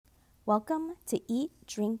Welcome to Eat,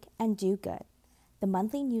 Drink, and Do Good, the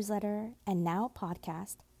monthly newsletter and now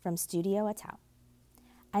podcast from Studio Atau.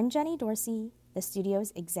 I'm Jenny Dorsey, the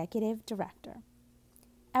studio's executive director.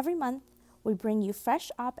 Every month, we bring you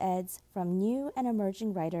fresh op-eds from new and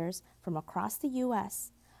emerging writers from across the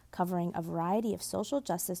U.S., covering a variety of social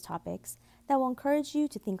justice topics that will encourage you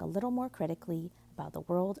to think a little more critically about the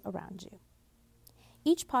world around you.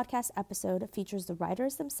 Each podcast episode features the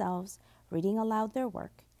writers themselves reading aloud their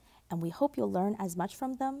work, and we hope you'll learn as much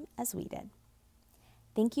from them as we did.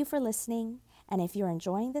 Thank you for listening, and if you're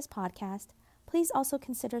enjoying this podcast, please also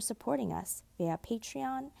consider supporting us via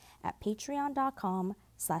Patreon at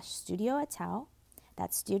patreon.com/studioatao,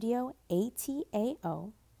 that's Studio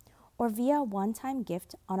ATAO, or via a one-time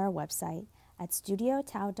gift on our website at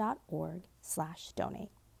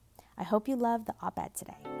studioatao.org/donate. I hope you love the op-ed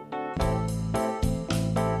today.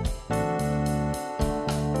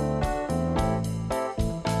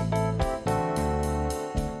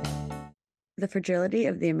 The fragility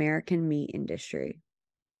of the American meat industry.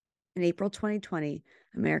 In April 2020,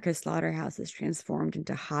 America's slaughterhouses transformed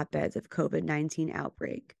into hotbeds of COVID-19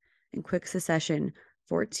 outbreak. In quick succession,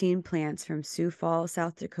 14 plants from Sioux Falls,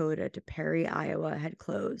 South Dakota to Perry, Iowa had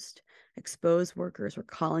closed. Exposed workers were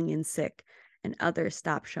calling in sick, and others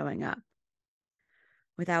stopped showing up.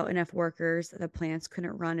 Without enough workers, the plants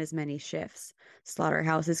couldn't run as many shifts.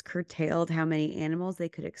 Slaughterhouses curtailed how many animals they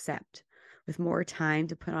could accept. With more time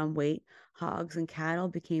to put on weight, hogs and cattle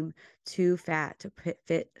became too fat to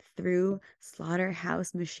fit through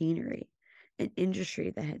slaughterhouse machinery, an industry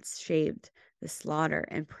that had shaved the slaughter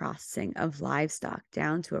and processing of livestock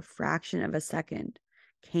down to a fraction of a second,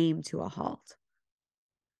 came to a halt.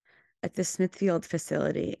 At the Smithfield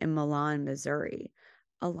facility in Milan, Missouri,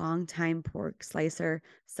 a longtime pork slicer,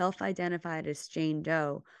 self-identified as Jane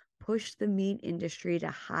Doe, pushed the meat industry to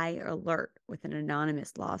high alert with an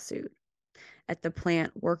anonymous lawsuit. At the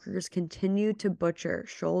plant, workers continued to butcher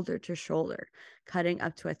shoulder to shoulder, cutting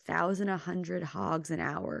up to 1,100 hogs an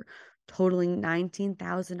hour, totaling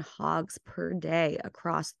 19,000 hogs per day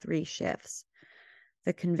across 3 shifts.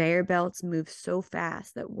 The conveyor belts moved so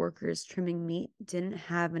fast that workers trimming meat didn't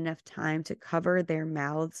have enough time to cover their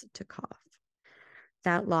mouths to cough.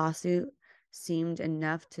 That lawsuit seemed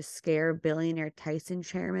enough to scare billionaire Tyson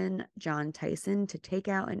chairman John Tyson to take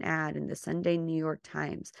out an ad in the Sunday New York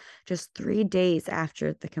Times just 3 days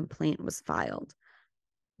after the complaint was filed.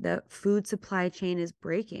 The food supply chain is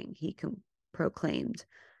breaking, he proclaimed.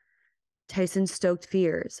 Tyson stoked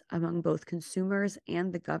fears among both consumers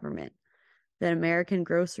and the government that American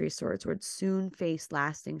grocery stores would soon face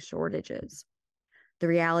lasting shortages. The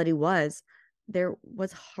reality was, there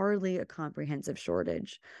was hardly a comprehensive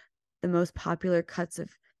shortage. The most popular cuts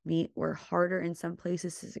of meat were harder in some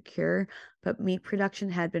places to secure, but meat production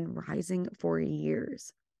had been rising for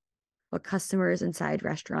years. What customers inside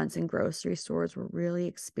restaurants and grocery stores were really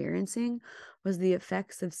experiencing was the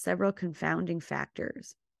effects of several confounding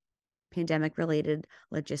factors: pandemic-related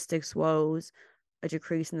logistics woes, a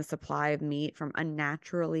decrease in the supply of meat from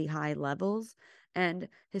unnaturally high levels, and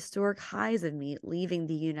historic highs of meat leaving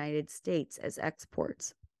the United States as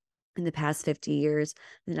exports. In the past 50 years,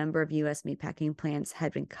 the number of U.S. meatpacking plants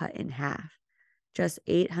had been cut in half. Just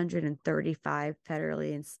 835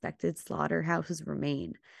 federally inspected slaughterhouses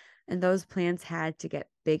remain, and those plants had to get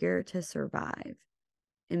bigger to survive.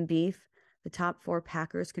 In beef, the top 4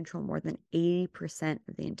 packers control more than 80%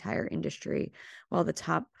 of the entire industry, while the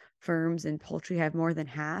top firms in poultry have more than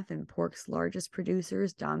half, and pork's largest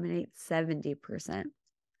producers dominate 70%.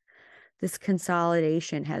 This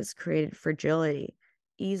consolidation has created fragility,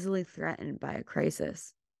 easily threatened by a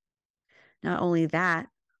crisis. Not only that,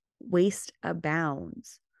 waste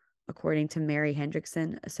abounds. According to Mary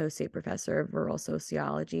Hendrickson, associate professor of rural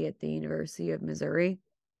sociology at the University of Missouri,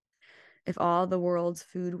 if all the world's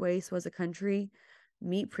food waste was a country,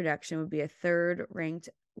 meat production would be a 3rd-ranked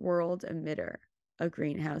world emitter of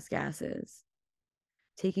greenhouse gases.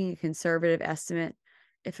 Taking a conservative estimate,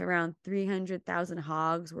 if around 300,000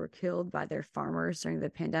 hogs were killed by their farmers during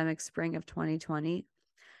the pandemic spring of 2020,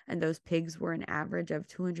 and those pigs were an average of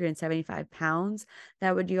 275 pounds,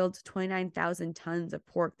 that would yield 29,000 tons of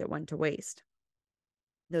pork that went to waste.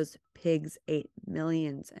 Those pigs ate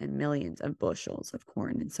millions and millions of bushels of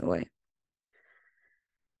corn and soy.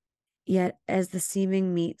 Yet, as the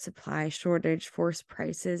seeming meat supply shortage forced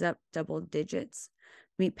prices up double digits,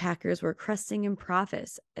 meat packers were cresting in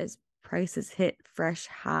profits as prices hit fresh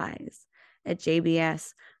highs. At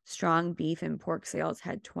JBS, strong beef and pork sales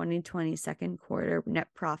had 2020 second quarter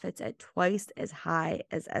net profits at twice as high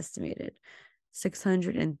as estimated,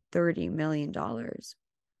 $630 million.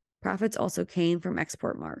 Profits also came from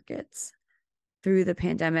export markets. Through the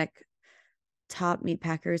pandemic, Top meat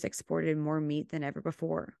packers exported more meat than ever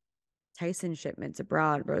before. Tyson shipments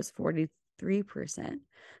abroad rose 43%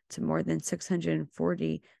 to more than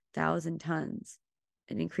 640,000 tons,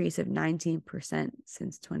 an increase of 19%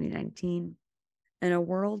 since 2019. In a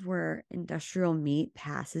world where industrial meat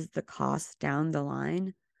passes the cost down the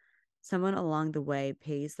line, someone along the way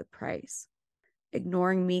pays the price.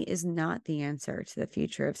 Ignoring meat is not the answer to the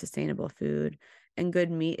future of sustainable food, and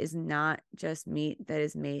good meat is not just meat that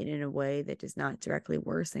is made in a way that does not directly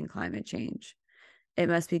worsen climate change. It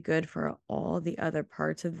must be good for all the other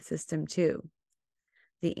parts of the system too.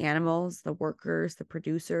 The animals, the workers, the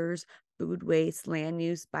producers, food waste, land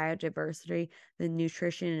use, biodiversity, the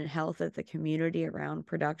nutrition and health of the community around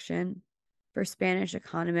production. For Spanish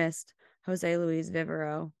economist Jose Luis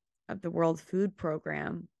Vivero of the World Food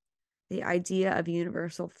Program, the idea of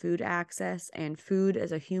universal food access and food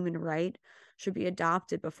as a human right should be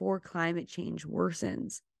adopted before climate change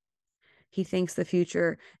worsens. He thinks the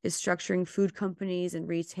future is structuring food companies and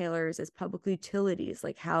retailers as public utilities,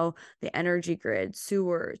 like how the energy grid,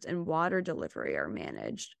 sewers, and water delivery are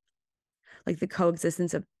managed. Like the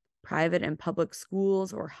coexistence of private and public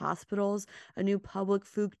schools or hospitals, a new public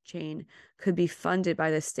food chain could be funded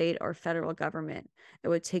by the state or federal government. It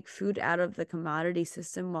would take food out of the commodity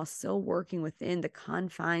system while still working within the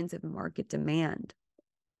confines of market demand.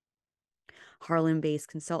 Harlem-based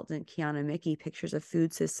consultant Kiana Mickey pictures a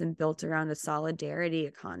food system built around a solidarity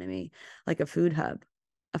economy, like a food hub.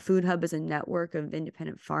 A food hub is a network of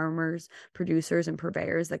independent farmers, producers, and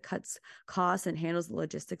purveyors that cuts costs and handles the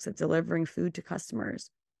logistics of delivering food to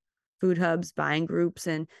customers. Food hubs, buying groups,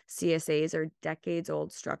 and CSAs are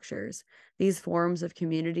decades-old structures. These forms of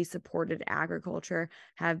community-supported agriculture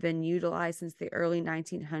have been utilized since the early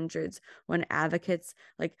 1900s when advocates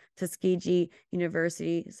like Tuskegee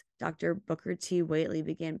University's Dr. Booker T. Whately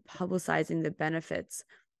began publicizing the benefits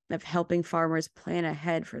of helping farmers plan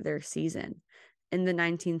ahead for their season. In the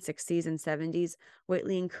 1960s and 70s,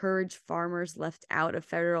 Whately encouraged farmers left out of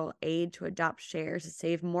federal aid to adopt shares to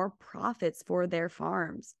save more profits for their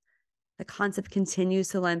farms. The concept continues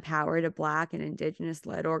to lend power to Black and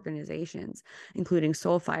Indigenous-led organizations, including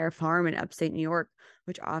Soulfire Farm in upstate New York,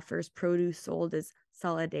 which offers produce sold as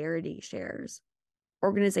solidarity shares.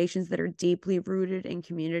 Organizations that are deeply rooted in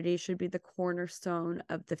community should be the cornerstone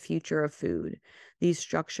of the future of food. These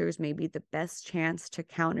structures may be the best chance to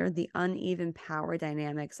counter the uneven power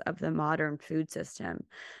dynamics of the modern food system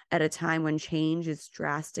at a time when change is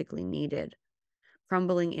drastically needed.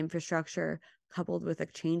 Crumbling infrastructure coupled with a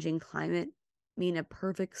changing climate mean a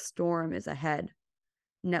perfect storm is ahead.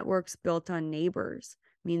 Networks built on neighbors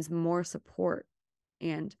means more support,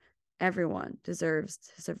 and everyone deserves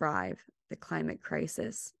to survive the climate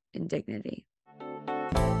crisis in dignity.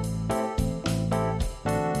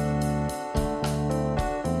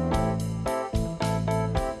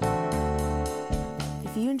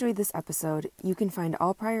 If you enjoyed this episode, you can find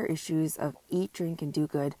all prior issues of Eat, Drink, and Do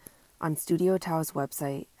Good on Studio Tao's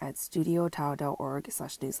website at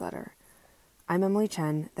studiotao.org/newsletter. I'm Emily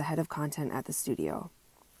Chen, the head of content at the studio.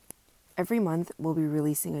 Every month, we'll be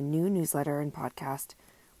releasing a new newsletter and podcast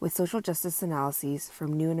with social justice analyses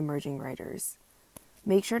from new and emerging writers.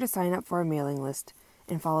 Make sure to sign up for our mailing list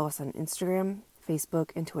and follow us on Instagram, Facebook,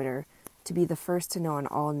 and Twitter to be the first to know on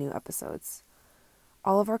all new episodes.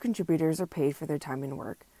 All of our contributors are paid for their time and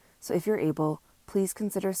work, so if you're able, please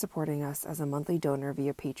consider supporting us as a monthly donor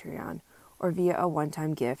via Patreon or via a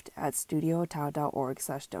one-time gift at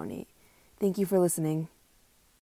studiotao.org/donate. Thank you for listening.